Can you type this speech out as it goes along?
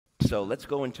So let's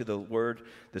go into the Word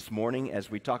this morning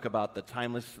as we talk about the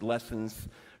timeless lessons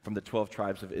from the 12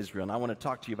 tribes of Israel. And I want to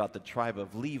talk to you about the tribe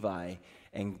of Levi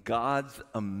and God's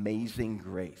amazing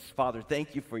grace. Father,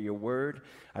 thank you for your Word.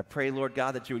 I pray, Lord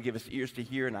God, that you would give us ears to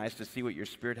hear and eyes to see what your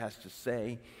Spirit has to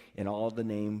say. In all the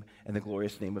name and the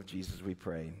glorious name of Jesus we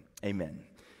pray. Amen.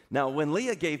 Now, when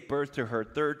Leah gave birth to her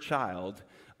third child,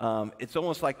 it's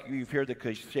almost like you've heard the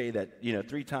cliche that,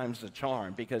 3 times the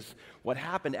charm, because what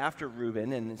happened after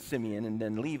Reuben and Simeon and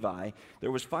then Levi, there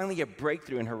was finally a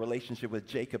breakthrough in her relationship with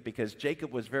Jacob, because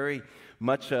Jacob was very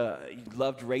much,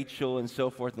 loved Rachel and so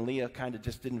forth, and Leah kind of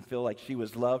just didn't feel like she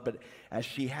was loved. But as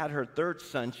she had her third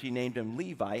son, she named him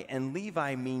Levi, and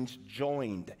Levi means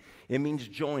joined. It means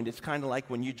joined. It's kind of like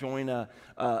when you join a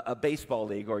baseball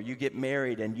league, or you get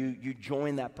married and you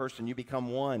join that person, you become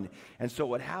one. And so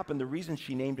what happened, the reason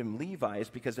she named him Levi is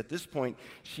because at this point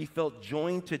she felt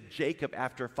joined to Jacob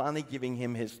after finally giving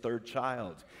him his third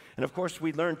child. And of course,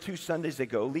 we learned 2 Sundays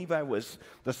ago, Levi was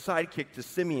the sidekick to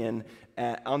Simeon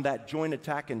on that joint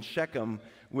attack in Shechem,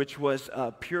 which was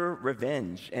pure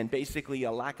revenge and basically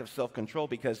a lack of self-control,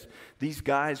 because these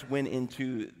guys went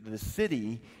into the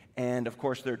city. And, of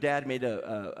course, their dad made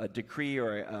a decree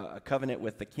or a covenant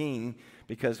with the king,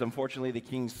 because, unfortunately, the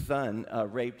king's son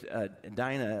raped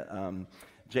Dinah,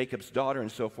 Jacob's daughter,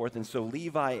 and so forth. And so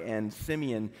Levi and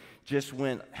Simeon just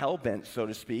went hell-bent, so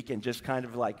to speak, and just kind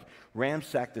of like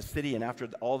ransacked the city. And after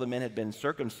all the men had been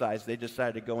circumcised, they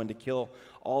decided to go in to kill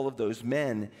all of those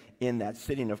men in that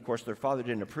city. And, of course, their father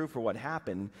didn't approve for what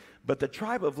happened. But the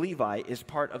tribe of Levi is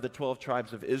part of the 12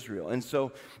 tribes of Israel. And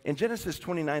so in Genesis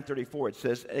 29:34, it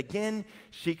says, "Again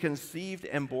she conceived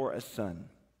and bore a son,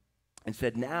 and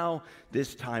said, 'Now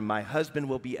this time my husband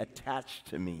will be attached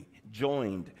to me,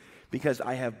 joined, because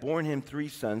I have borne him 3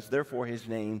 sons, therefore his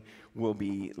name will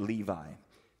be Levi.'"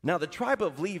 Now, the tribe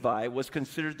of Levi was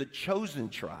considered the chosen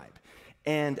tribe.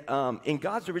 And in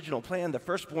God's original plan, the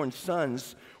firstborn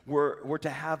sons were to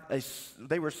have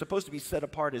they were supposed to be set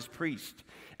apart as priests.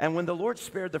 And when the Lord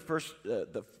spared the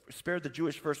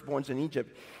Jewish firstborns in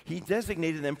Egypt, he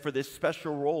designated them for this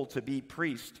special role to be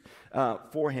priests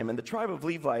for him. And the tribe of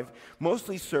Levi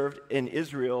mostly served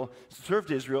Israel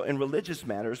in religious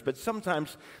matters, but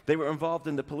sometimes they were involved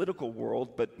in the political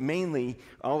world. But mainly,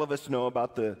 all of us know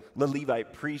about the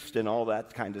Levite priest and all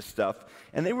that kind of stuff.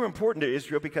 And they were important to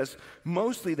Israel because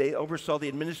mostly they oversaw the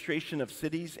administration of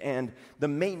cities and the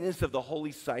maintenance of the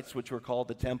holy sites, which were called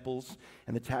the temples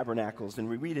and the tabernacles. And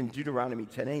we read in Deuteronomy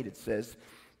 10:8, it says,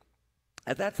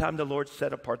 "At that time the Lord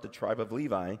set apart the tribe of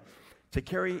Levi to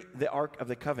carry the ark of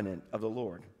the covenant of the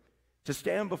Lord, to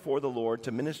stand before the Lord,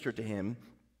 to minister to him,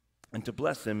 and to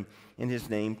bless him in his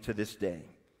name to this day."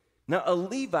 Now, a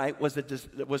Levite was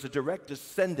a direct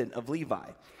descendant of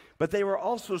Levi, but there were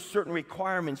also certain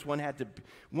requirements one had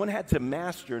to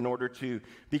master in order to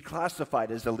be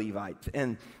classified as a Levite.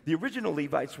 And the original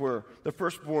Levites were the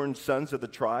firstborn sons of the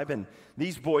tribe, and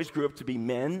these boys grew up to be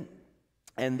men,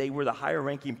 and they were the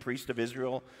higher-ranking priest of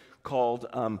Israel called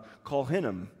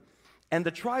Kohanim. And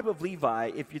the tribe of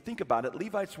Levi, if you think about it,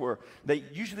 they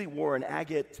usually wore an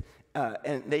agate,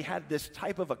 and they had this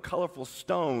type of a colorful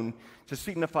stone to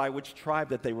signify which tribe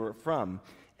that they were from.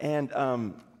 And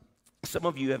some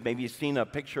of you have maybe seen a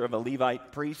picture of a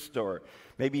Levite priest, or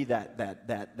maybe that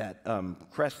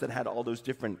crest that had all those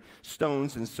different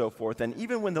stones and so forth. And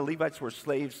even when the Levites were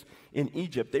slaves in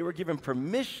Egypt, they were given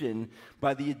permission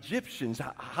by the Egyptians.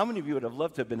 How many of you would have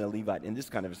loved to have been a Levite in this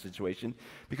kind of a situation?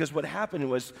 Because what happened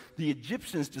was the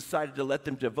Egyptians decided to let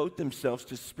them devote themselves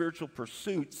to spiritual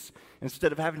pursuits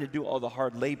instead of having to do all the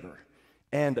hard labor.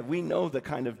 And we know the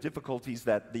kind of difficulties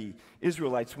that the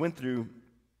Israelites went through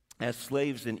as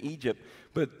slaves in Egypt,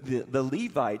 but the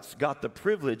Levites got the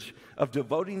privilege of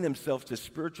devoting themselves to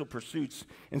spiritual pursuits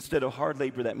instead of hard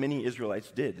labor that many Israelites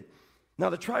did.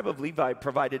 Now, the tribe of Levi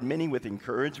provided many with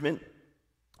encouragement.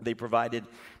 They provided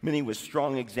many with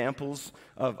strong examples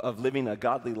of living a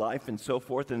godly life and so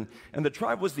forth. And the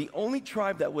tribe was the only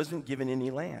tribe that wasn't given any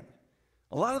land.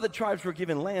 A lot of the tribes were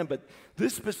given land, but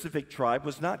this specific tribe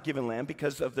was not given land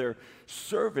because of their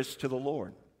service to the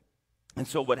Lord. And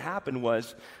so what happened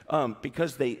was,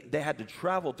 because they had to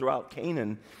travel throughout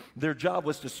Canaan, their job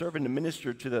was to serve and to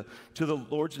minister to the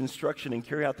Lord's instruction and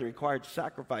carry out the required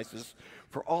sacrifices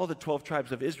for all the 12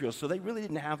 tribes of Israel. So they really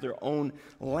didn't have their own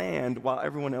land while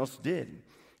everyone else did.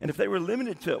 And if they were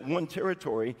limited to one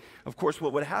territory, of course,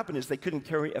 what would happen is they couldn't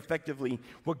carry effectively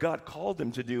what God called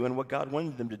them to do and what God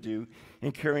wanted them to do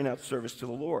in carrying out service to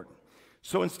the Lord.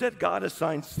 So instead, God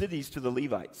assigned cities to the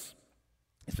Levites.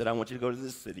 He said, I want you to go to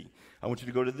this city. I want you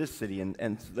to go to this city and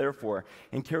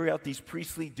carry out these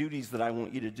priestly duties that I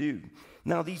want you to do.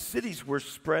 Now, these cities were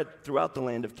spread throughout the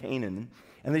land of Canaan,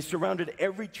 and they surrounded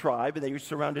every tribe, and they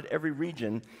surrounded every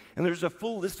region. And there's a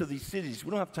full list of these cities.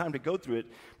 We don't have time to go through it,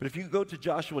 but if you go to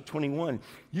Joshua 21,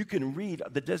 you can read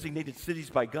the designated cities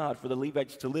by God for the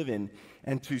Levites to live in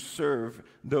and to serve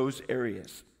those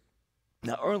areas.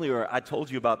 Now, earlier, I told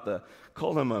you about the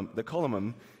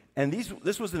Kohanim, and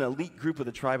this was an elite group of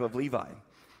the tribe of Levi.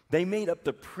 They made up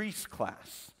the priest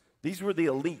class. These were the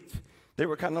elite. They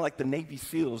were kind of like the Navy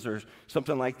SEALs or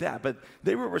something like that, but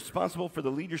they were responsible for the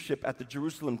leadership at the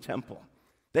Jerusalem temple.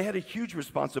 They had a huge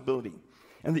responsibility.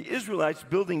 And the Israelites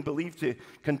building believed to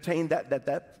contain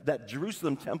that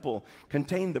Jerusalem temple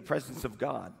contained the presence of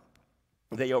God.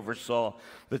 They oversaw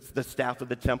the staff of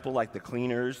the temple, like the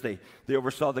cleaners. They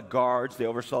oversaw the guards. They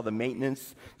oversaw the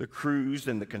maintenance, the crews,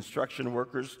 and the construction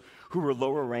workers who were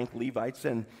lower-ranked Levites.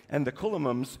 And the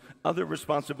Kohanim's other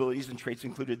responsibilities and traits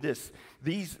included this.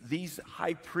 These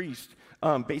high priests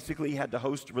basically had to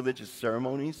host religious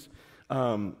ceremonies.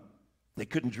 They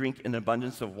couldn't drink an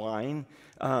abundance of wine.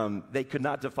 They could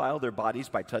not defile their bodies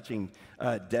by touching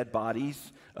dead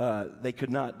bodies. They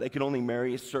could only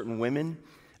marry certain women.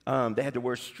 They had to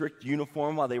wear strict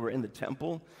uniform while they were in the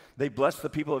temple. They blessed the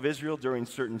people of Israel during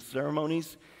certain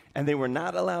ceremonies, and they were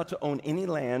not allowed to own any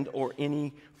land or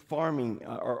any farming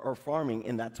or farming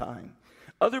in that time.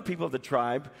 Other people of the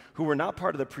tribe who were not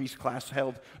part of the priest class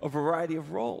held a variety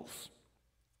of roles.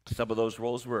 Some of those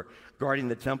roles were guarding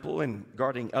the temple and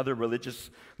guarding other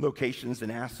religious locations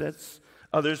and assets.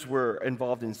 Others were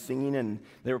involved in singing, and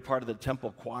they were part of the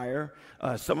temple choir.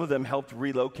 Some of them helped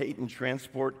relocate and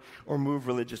transport or move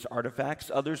religious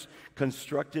artifacts. Others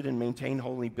constructed and maintained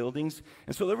holy buildings.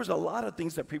 And so there was a lot of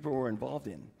things that people were involved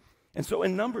in. And so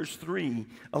in Numbers 3,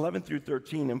 11 through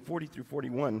 13, and 40 through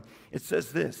 41, it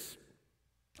says this,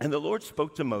 "And the Lord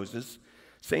spoke to Moses,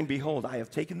 saying, Behold, I have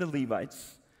taken the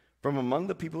Levites from among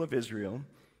the people of Israel,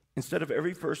 instead of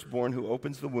every firstborn who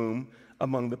opens the womb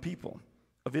among the people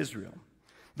of Israel.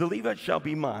 The Levites shall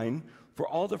be mine, for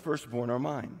all the firstborn are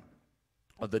mine.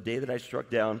 Of the day that I struck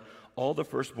down all the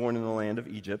firstborn in the land of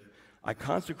Egypt, I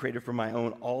consecrated for my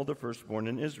own all the firstborn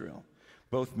in Israel,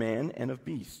 both man and of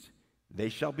beast. They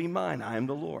shall be mine, I am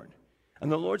the Lord.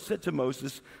 And the Lord said to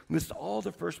Moses, List all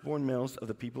the firstborn males of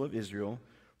the people of Israel,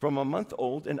 from a month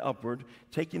old and upward,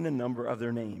 taking the number of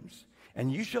their names.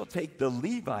 And you shall take the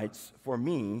Levites for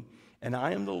me, and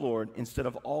I am the Lord, instead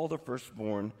of all the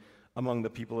firstborn among the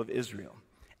people of Israel.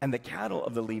 And the cattle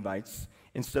of the Levites,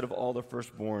 instead of all the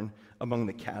firstborn among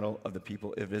the cattle of the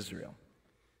people of Israel."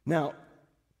 Now,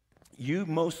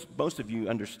 most of you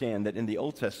understand that in the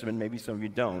Old Testament, maybe some of you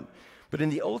don't, but in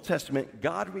the Old Testament,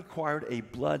 God required a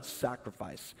blood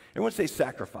sacrifice. Everyone say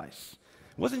sacrifice.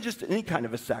 It wasn't just any kind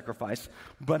of a sacrifice,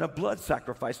 but a blood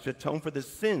sacrifice to atone for the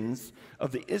sins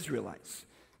of the Israelites.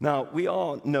 Now, we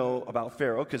all know about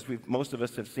Pharaoh because most of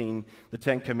us have seen the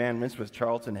Ten Commandments with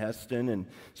Charlton Heston and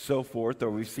so forth,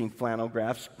 or we've seen flannel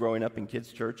graphs growing up in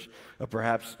kids' church of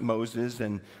perhaps Moses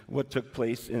and what took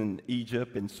place in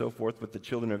Egypt and so forth with the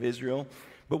children of Israel.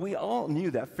 But we all knew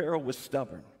that Pharaoh was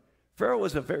stubborn. Pharaoh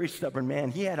was a very stubborn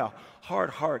man. He had a hard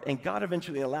heart, and God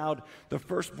eventually allowed the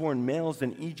firstborn males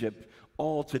in Egypt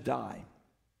all to die.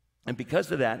 And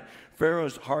because of that,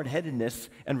 Pharaoh's hard-headedness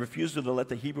and refusal to let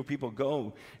the Hebrew people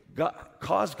go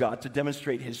caused God to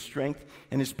demonstrate his strength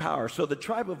and his power. So the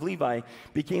tribe of Levi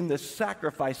became the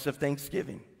sacrifice of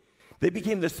thanksgiving. They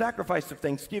became the sacrifice of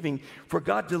thanksgiving for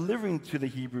God delivering to the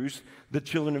Hebrews the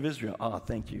children of Israel. Oh,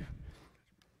 thank you.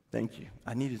 Thank you.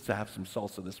 I needed to have some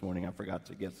salsa this morning. I forgot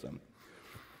to get some.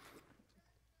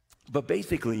 But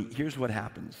basically, here's what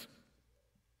happens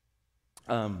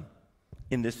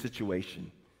in this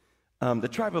situation. The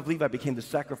tribe of Levi became the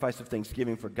sacrifice of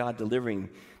thanksgiving for God delivering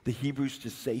the Hebrews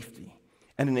to safety.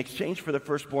 And in exchange for the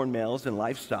firstborn males and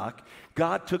livestock,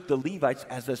 God took the Levites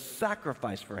as a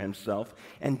sacrifice for himself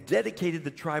and dedicated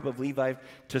the tribe of Levi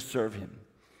to serve him.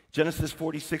 Genesis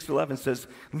 46:11 says,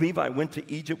 Levi went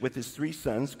to Egypt with his 3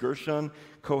 sons, Gershon,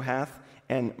 Kohath,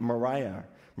 and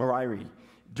Merari.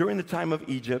 During the time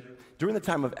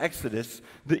of Exodus,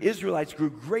 the Israelites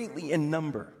grew greatly in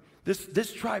number.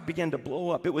 This tribe began to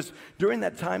blow up. It was during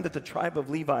that time that the tribe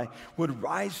of Levi would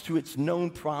rise to its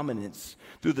known prominence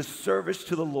through the service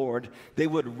to the Lord. They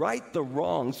would right the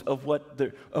wrongs of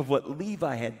what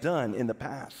Levi had done in the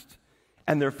past.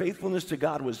 And their faithfulness to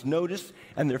God was noticed,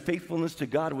 and their faithfulness to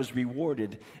God was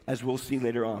rewarded, as we'll see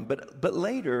later on. But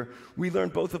later, we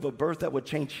learned both of a birth that would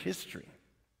change history,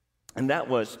 and that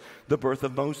was the birth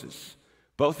of Moses.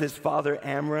 Both his father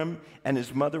Amram and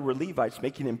his mother were Levites,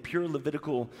 making him pure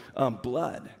Levitical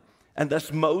blood. And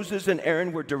thus Moses and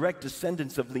Aaron were direct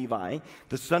descendants of Levi,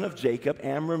 the son of Jacob.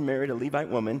 Amram married a Levite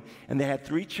woman, and they had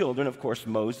 3 children, of course,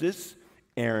 Moses,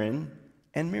 Aaron,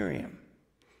 and Miriam.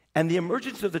 And the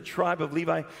emergence of the tribe of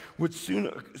Levi would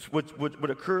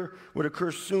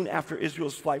occur soon after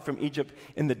Israel's flight from Egypt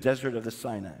in the desert of the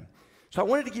Sinai. So I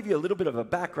wanted to give you a little bit of a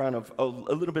background of a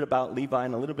little bit about Levi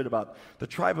and a little bit about the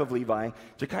tribe of Levi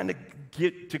to kind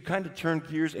of turn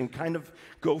gears and kind of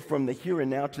go from the here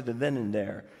and now to the then and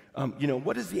there.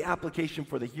 What is the application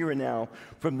for the here and now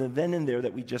from the then and there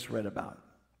that we just read about?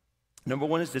 Number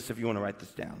 1 is this, if you want to write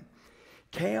this down.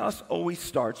 Chaos always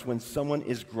starts when someone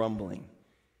is grumbling.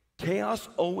 Chaos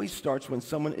always starts when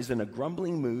someone is in a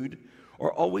grumbling mood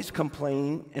or always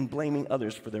complaining and blaming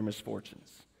others for their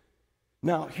misfortunes.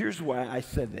 Now, here's why I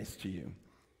said this to you,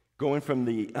 going from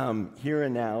the here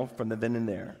and now, from the then and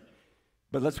there.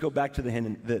 But let's go back to the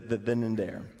then and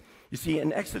there. You see,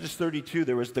 in Exodus 32,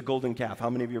 there was the golden calf. How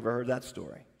many of you ever heard that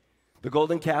story? The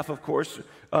golden calf, of course,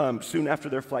 soon after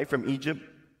their flight from Egypt,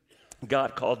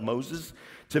 God called Moses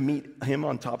to meet him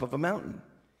on top of a mountain.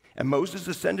 And Moses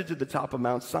ascended to the top of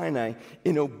Mount Sinai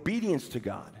in obedience to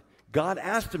God. God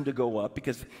asked him to go up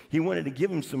because he wanted to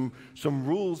give him some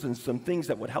rules and some things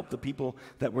that would help the people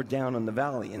that were down in the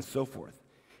valley and so forth.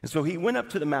 And so he went up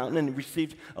to the mountain and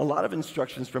received a lot of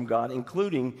instructions from God,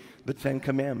 including the 10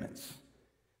 Commandments.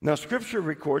 Now, Scripture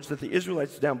records that the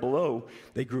Israelites down below,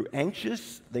 they grew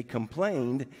anxious, they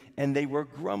complained, and they were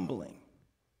grumbling.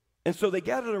 And so they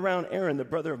gathered around Aaron, the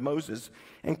brother of Moses,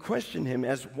 and questioned him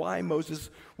as why Moses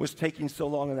was taking so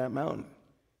long on that mountain.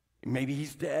 Maybe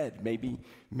he's dead. Maybe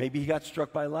he got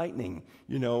struck by lightning.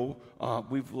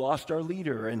 We've lost our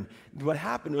leader. And what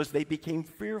happened was they became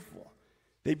fearful.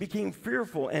 They became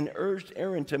fearful and urged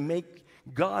Aaron to make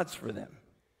gods for them.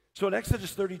 So in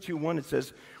Exodus 32:1, it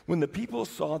says, when the people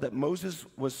saw that Moses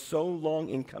was so long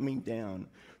in coming down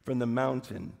from the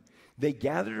mountain, they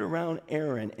gathered around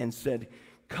Aaron and said,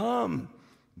 come,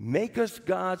 make us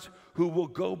gods who will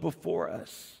go before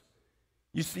us.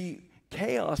 You see,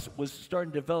 chaos was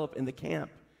starting to develop in the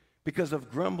camp because of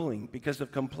grumbling, because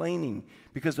of complaining,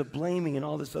 because of blaming and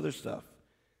all this other stuff.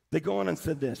 They go on and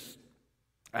said this,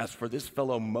 as for this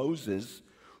fellow Moses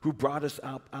who brought us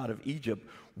out of Egypt,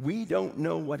 we don't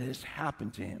know what has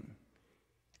happened to him.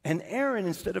 And Aaron,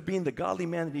 instead of being the godly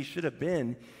man that he should have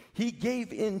been, he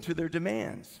gave in to their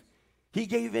demands. He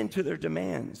gave in to their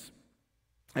demands.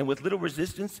 And with little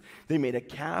resistance, they made a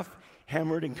calf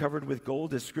hammered and covered with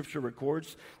gold, as Scripture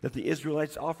records that the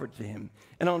Israelites offered to him.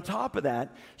 And on top of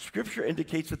that, Scripture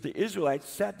indicates that the Israelites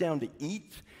sat down to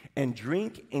eat and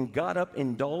drink and got up,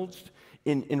 indulged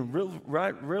in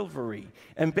revelry.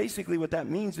 And basically what that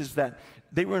means is that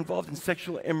they were involved in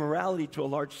sexual immorality to a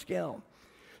large scale.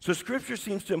 So Scripture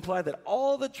seems to imply that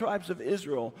all the tribes of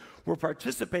Israel were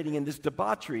participating in this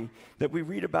debauchery that we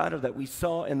read about or that we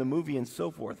saw in the movie and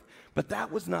so forth. But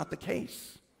that was not the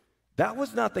case. That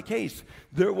was not the case.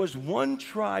 There was one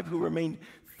tribe who remained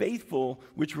faithful,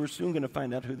 which we're soon going to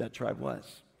find out who that tribe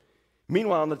was.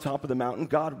 Meanwhile, on the top of the mountain,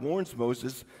 God warns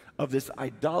Moses of this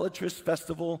idolatrous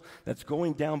festival that's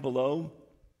going down below.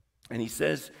 And he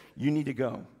says, you need to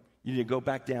go. You need to go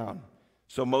back down.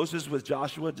 So Moses with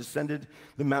Joshua descended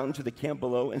the mountain to the camp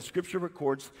below, and Scripture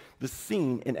records the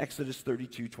scene in Exodus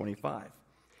 32:25.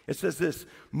 It says this,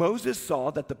 Moses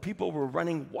saw that the people were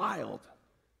running wild.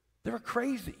 They were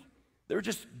crazy. They were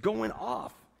just going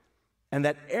off. And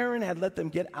that Aaron had let them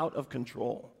get out of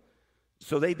control.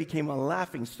 So they became a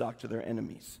laughingstock to their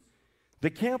enemies. The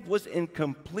camp was in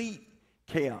complete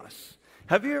chaos.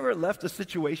 Have you ever left a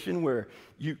situation where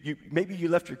maybe you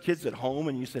left your kids at home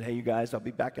and you said, hey, you guys, I'll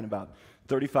be back in about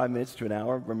 35 minutes to an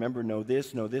hour. Remember, know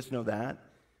this, know this, know that.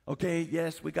 Okay,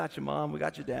 yes, we got you, Mom, we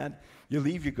got you, Dad. You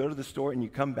leave, you go to the store, and you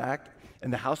come back,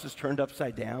 and the house is turned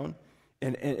upside down.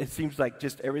 And it seems like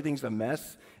just everything's a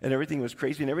mess, and everything was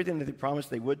crazy, and everything that they promised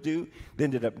they would do, they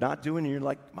ended up not doing, and you're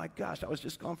like, my gosh, I was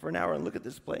just gone for an hour, and look at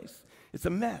this place. It's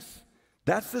a mess.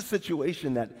 That's the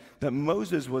situation that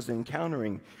Moses was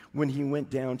encountering when he went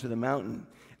down to the mountain.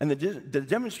 And the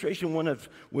demonstration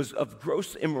was of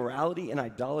gross immorality and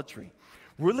idolatry.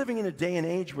 We're living in a day and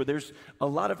age where there's a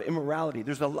lot of immorality.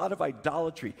 There's a lot of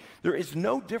idolatry. There is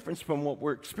no difference from what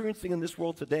we're experiencing in this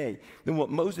world today than what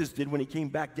Moses did when he came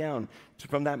back down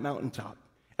from that mountaintop.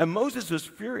 And Moses was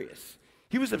furious.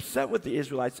 He was upset with the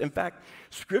Israelites. In fact,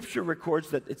 Scripture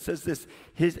records that it says this,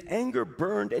 his anger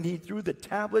burned and he threw the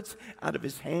tablets out of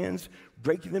his hands,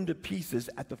 breaking them to pieces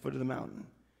at the foot of the mountain.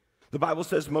 The Bible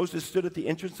says Moses stood at the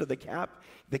entrance of the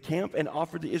camp and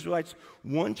offered the Israelites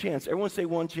one chance. Everyone say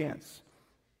one chance.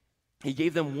 He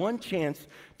gave them one chance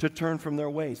to turn from their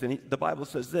ways. And the Bible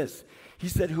says this. He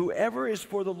said, whoever is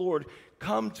for the Lord,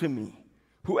 come to me.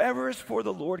 Whoever is for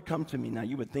the Lord, come to me. Now,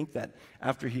 you would think that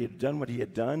after he had done what he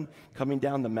had done, coming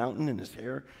down the mountain and his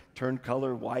hair turned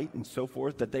color white and so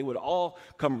forth, that they would all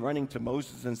come running to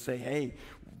Moses and say, hey,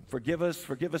 forgive us,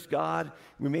 God.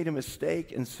 We made a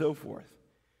mistake and so forth.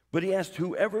 But he asked,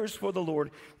 whoever is for the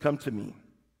Lord, come to me.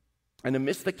 And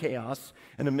amidst the chaos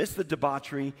and amidst the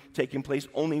debauchery taking place,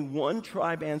 only one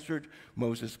tribe answered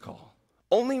Moses' call.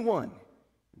 Only one.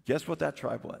 Guess what that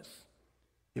tribe was?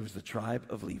 It was the tribe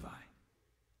of Levi.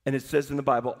 And it says in the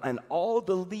Bible, and all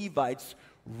the Levites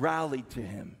rallied to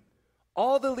him.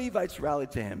 All the Levites rallied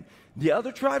to him. The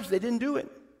other tribes, they didn't do it.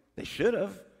 They should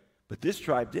have, but this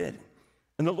tribe did.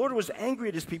 And the Lord was angry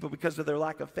at his people because of their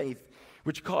lack of faith,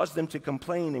 which caused them to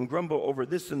complain and grumble over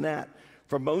this and that,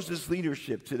 from Moses'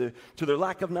 leadership to their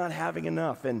lack of not having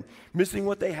enough and missing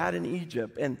what they had in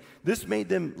Egypt. And this made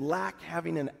them lack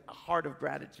having a heart of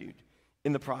gratitude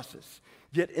in the process.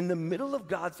 Yet in the middle of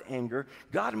God's anger,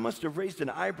 God must have raised an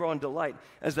eyebrow in delight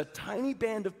as a tiny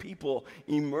band of people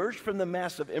emerged from the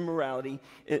mass of immorality,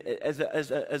 as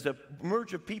a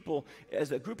merge of people,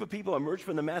 as a group of people emerged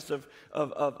from the mass of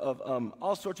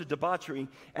all sorts of debauchery,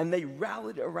 and they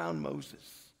rallied around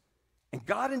Moses. And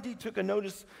God indeed took a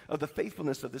notice of the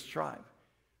faithfulness of this tribe.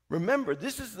 Remember,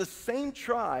 this is the same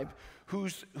tribe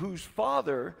whose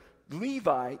father,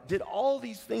 Levi, did all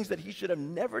these things that he should have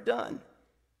never done,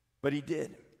 but he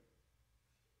did.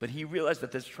 But he realized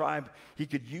that this tribe, he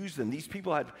could use them. These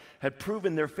people had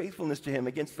proven their faithfulness to him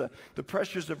against the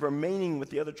pressures of remaining with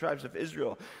the other tribes of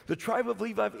Israel. The tribe of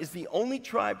Levi is the only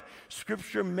tribe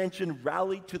Scripture mentioned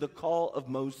rallied to the call of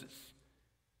Moses.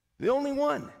 The only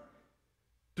one.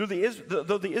 Though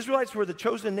the Israelites were the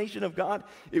chosen nation of God,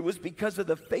 it was because of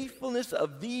the faithfulness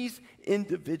of these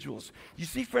individuals. You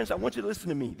see, friends, I want you to listen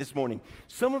to me this morning.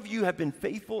 Some of you have been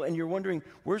faithful and you're wondering,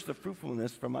 where's the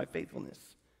fruitfulness from my faithfulness?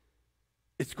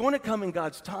 It's going to come in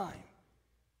God's time.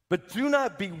 But do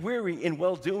not be weary in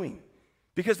well-doing,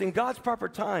 because in God's proper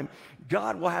time,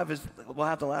 God will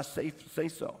have the last say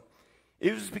so.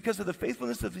 It was because of the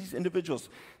faithfulness of these individuals.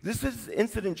 This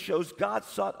incident shows God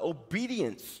sought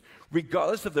obedience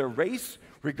regardless of their race,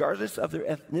 regardless of their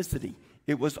ethnicity.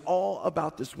 It was all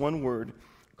about this one word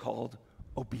called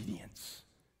obedience.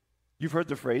 You've heard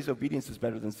the phrase, obedience is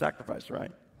better than sacrifice,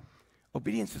 right?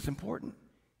 Obedience is important.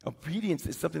 Obedience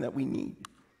is something that we need.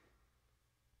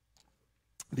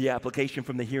 The application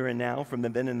from the here and now, from the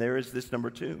then and there, is this, number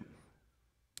 2.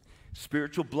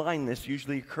 Spiritual blindness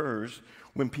usually occurs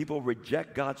when people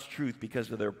reject God's truth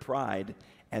because of their pride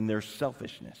and their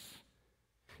selfishness.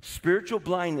 Spiritual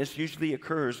blindness usually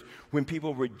occurs when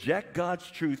people reject God's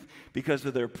truth because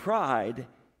of their pride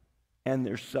and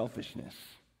their selfishness.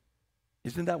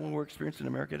 Isn't that what we're experiencing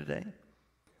in America today?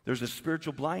 There's a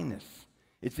spiritual blindness.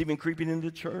 It's even creeping into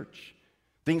the church.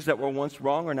 Things that were once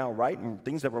wrong are now right, and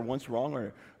things that were once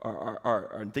wrong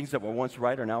and things that were once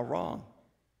right are now wrong.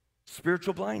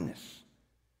 Spiritual blindness.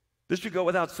 This should go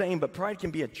without saying, but pride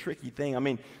can be a tricky thing. I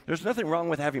mean, there's nothing wrong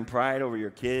with having pride over your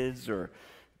kids or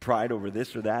pride over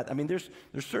this or that. I mean, there's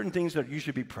certain things that you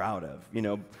should be proud of, you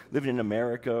know, living in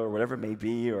America or whatever it may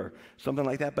be or something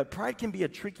like that. But pride can be a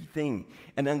tricky thing.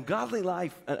 An ungodly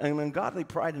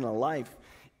pride in a life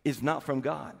is not from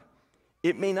God.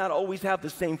 It may not always have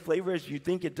the same flavor as you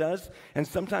think it does, and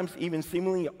sometimes even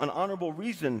seemingly an honorable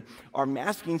reason are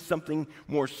masking something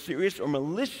more serious or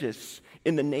malicious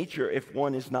in the nature if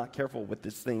one is not careful with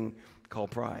this thing called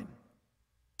pride.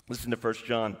 Listen to 1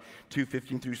 John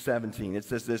 2:15 through 17. It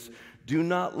says this, "Do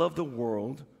not love the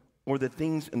world or the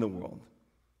things in the world.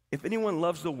 If anyone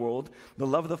loves the world, the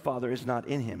love of the Father is not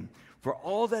in him. For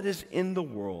all that is in the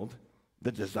world,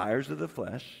 the desires of the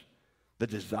flesh, the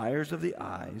desires of the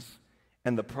eyes,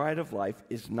 and the pride of life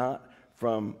is not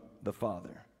from the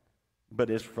Father, but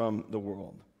is from the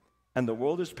world. And the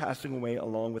world is passing away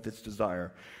along with its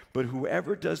desire, but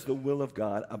whoever does the will of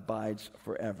God abides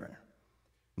forever."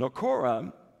 Now,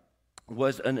 Korah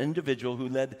was an individual who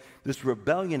led this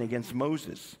rebellion against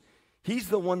Moses. He's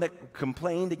the one that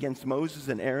complained against Moses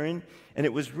and Aaron, and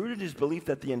it was rooted in his belief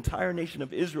that the entire nation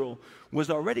of Israel was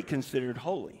already considered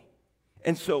holy.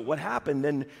 And so what happened,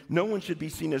 then no one should be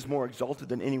seen as more exalted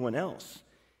than anyone else.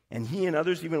 And he and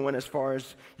others even went as far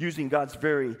as using God's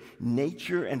very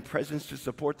nature and presence to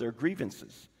support their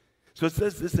grievances. So it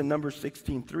says this in Numbers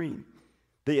 16:3.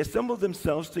 "They assembled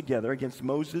themselves together against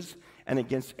Moses and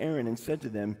against Aaron and said to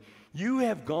them, 'You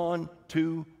have gone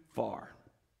too far.'"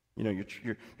 You know,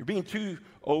 you're being too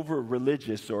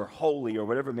over-religious or holy or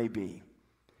whatever it may be.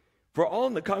 "For all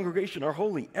in the congregation are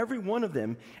holy, every one of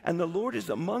them, and the Lord is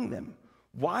among them.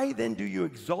 Why then do you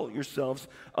exalt yourselves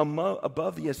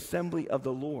above the assembly of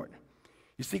the Lord?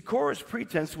 You see, Korah's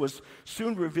pretense was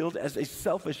soon revealed as a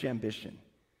selfish ambition.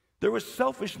 There was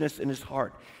selfishness in his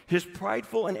heart. His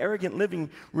prideful and arrogant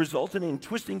living resulted in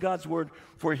twisting God's word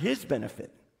for his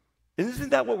benefit. And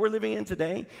isn't that what we're living in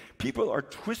today? People are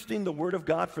twisting the word of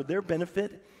God for their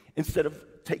benefit instead of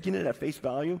taking it at face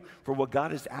value for what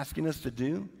God is asking us to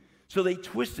do. So they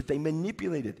twist it, they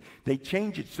manipulate it, they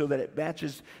change it so that it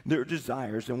matches their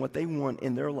desires and what they want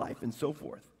in their life and so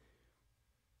forth.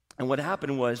 And what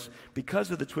happened was,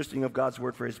 because of the twisting of God's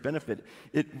word for his benefit,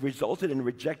 it resulted in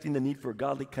rejecting the need for a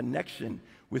godly connection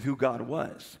with who God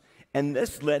was. And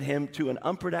this led him to an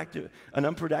unproductive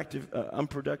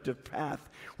path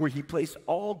where he placed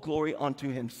all glory onto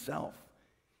himself.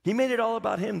 He made it all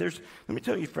about him. Let me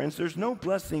tell you, friends, there's no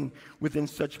blessing within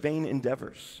such vain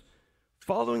endeavors.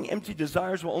 Following empty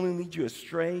desires will only lead you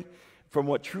astray from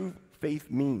what true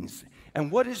faith means.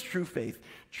 And what is true faith?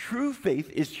 True faith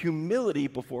is humility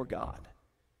before God.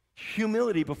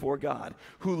 Humility before God,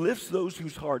 who lifts those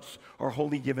whose hearts are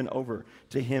wholly given over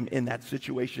to him in that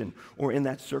situation or in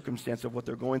that circumstance of what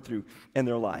they're going through in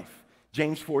their life.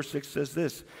 James 4:6 says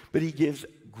this, but he gives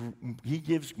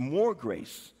more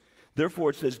grace. Therefore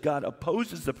it says, God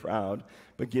opposes the proud,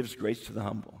 but gives grace to the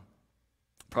humble.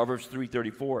 Proverbs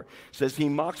 3:34 says he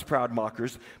mocks proud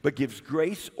mockers, but gives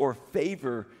grace or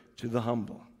favor to the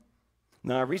humble.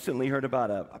 Now, I recently heard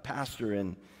about a pastor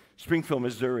in Springfield,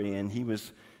 Missouri, and he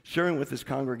was sharing with his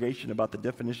congregation about the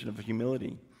definition of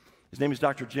humility. His name is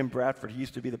Dr. Jim Bradford. He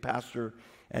used to be the pastor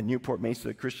at Newport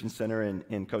Mesa Christian Center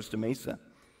in Costa Mesa.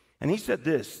 And he said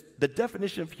this, the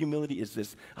definition of humility is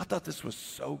this. I thought this was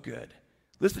so good.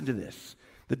 Listen to this.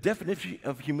 The definition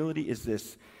of humility is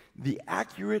this. The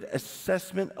accurate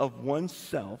assessment of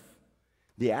oneself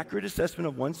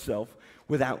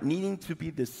without needing to be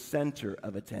the center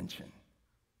of attention.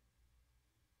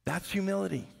 That's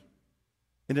humility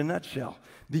in a nutshell.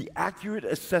 The accurate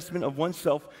assessment of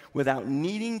oneself without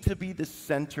needing to be the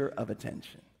center of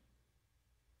attention.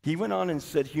 He went on and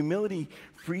said, humility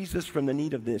frees us from the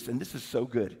need of this, and this is so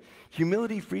good.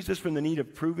 Humility frees us from the need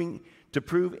of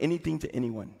prove anything to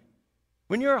anyone.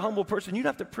 When you're a humble person, you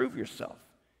don't have to prove yourself.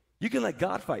 You can let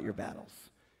God fight your battles.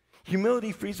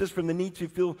 Humility frees us from the need to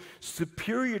feel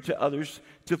superior to others,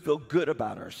 to feel good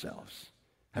about ourselves.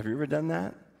 Have you ever done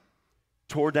that?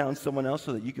 Tore down someone else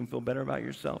so that you can feel better about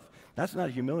yourself? That's not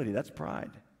humility, that's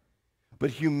pride. But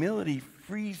humility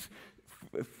frees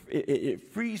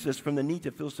us from the need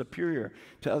to feel superior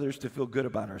to others, to feel good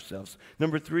about ourselves.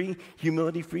 Number 3,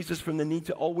 humility frees us from the need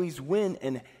to always win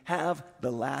and have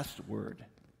the last word.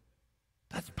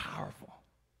 That's powerful.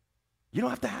 You don't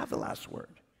have to have the last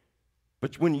word.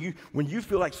 But when you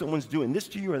feel like someone's doing this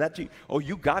to you or that to you,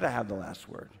 you got to have the last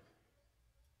word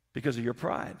because of your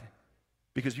pride,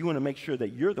 because you want to make sure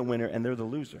that you're the winner and they're the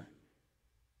loser.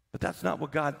 But that's not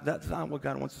what God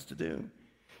wants us to do.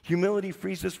 Humility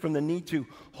frees us from the need to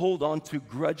hold on to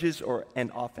grudges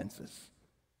and offenses.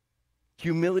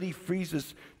 Humility frees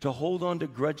us to hold on to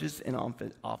grudges and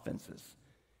offenses.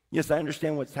 Yes, I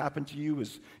understand what's happened to you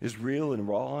is real and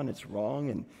raw, and it's wrong,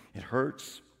 and it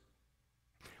hurts.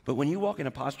 But when you walk in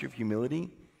a posture of humility,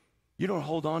 you don't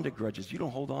hold on to grudges. You don't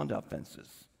hold on to offenses.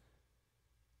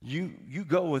 You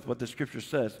go with what the Scripture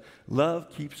says. Love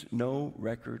keeps no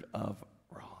record of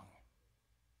wrong.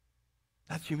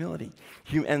 That's humility.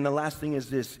 And the last thing is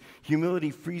this.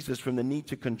 Humility frees us from the need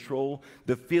to control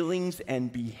the feelings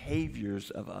and behaviors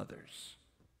of others.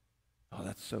 Oh,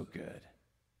 that's so good.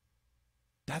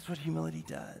 That's what humility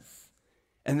does.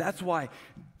 And that's why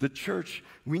the church,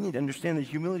 we need to understand that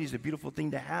humility is a beautiful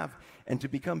thing to have and to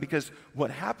become, because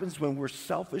what happens when we're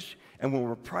selfish and when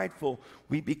we're prideful,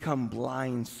 we become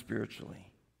blind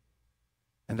spiritually.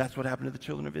 And that's what happened to the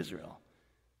children of Israel.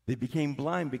 They became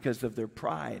blind because of their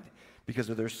pride, because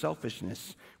of their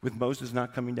selfishness, with Moses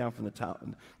not coming down from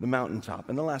the mountaintop.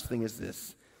 And the last thing is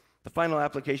this. The final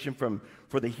application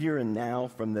for the here and now,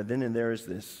 from the then and there, is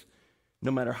this. No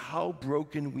matter how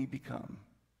broken we become,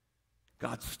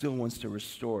 God still wants to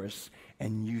restore us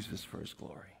and use us for his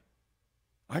glory.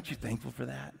 Aren't you thankful for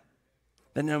that?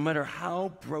 That no matter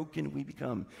how broken we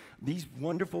become, these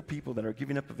wonderful people that are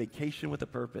giving up a vacation with a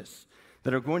purpose,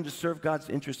 that are going to serve God's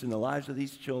interest in the lives of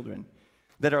these children,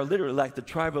 that are literally like the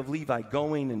tribe of Levi,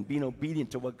 going and being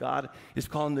obedient to what God is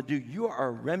calling them to do. You are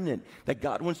a remnant that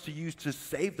God wants to use to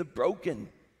save the broken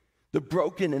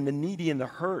and the needy and the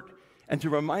hurt, and to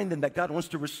remind them that God wants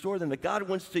to restore them, that God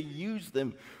wants to use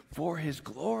them for his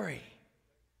glory.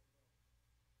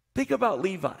 Think about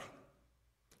Levi.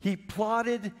 He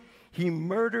plotted, He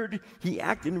murdered, he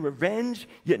acted in revenge,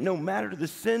 yet no matter the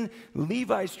sin,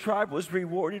 Levi's tribe was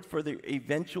rewarded for their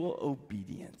eventual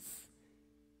obedience.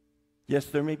 Yes,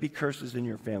 there may be curses in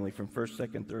your family from first,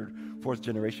 second, third, fourth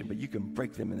generation, but you can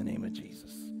break them in the name of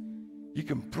Jesus. You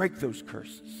can break those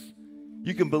curses.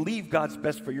 You can believe God's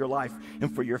best for your life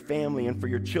and for your family and for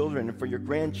your children and for your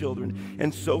grandchildren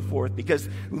and so forth, because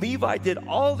Levi did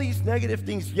all these negative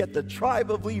things, yet the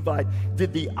tribe of Levi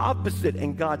did the opposite,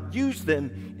 and God used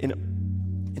them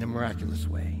in a miraculous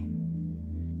way.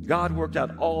 God worked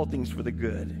out all things for the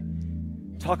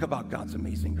good. Talk about God's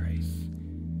amazing grace.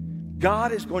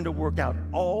 God is going to work out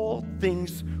all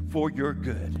things for your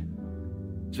good,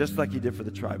 just like he did for the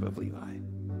tribe of Levi.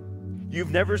 You've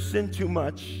never sinned too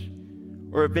much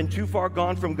or have been too far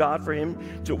gone from God for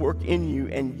him to work in you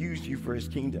and use you for his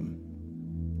kingdom.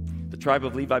 The tribe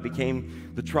of Levi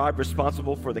became the tribe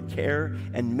responsible for the care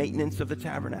and maintenance of the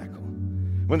tabernacle.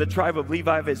 When the tribe of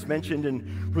Levi is mentioned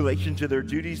in relation to their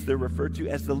duties, they're referred to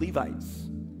as the Levites.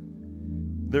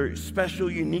 Their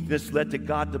special uniqueness led to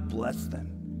God to bless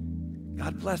them.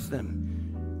 God blessed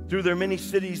them. Through their many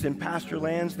cities and pasture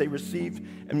lands they received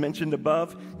and mentioned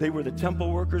above, they were the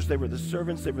temple workers, they were the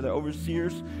servants, they were the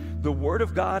overseers. The word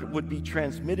of God would be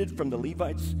transmitted from the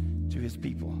Levites to his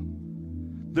people.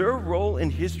 Their role in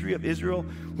history of Israel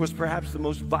was perhaps the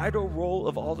most vital role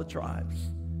of all the tribes,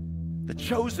 the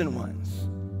chosen ones.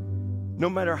 No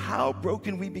matter how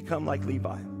broken we become like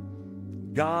Levi,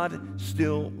 God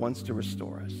still wants to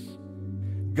restore us.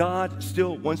 God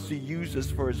still wants to use us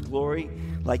for his glory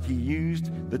like he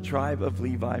used the tribe of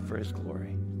Levi for his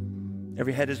glory.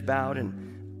 Every head is bowed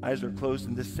and eyes are closed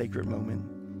in this sacred moment.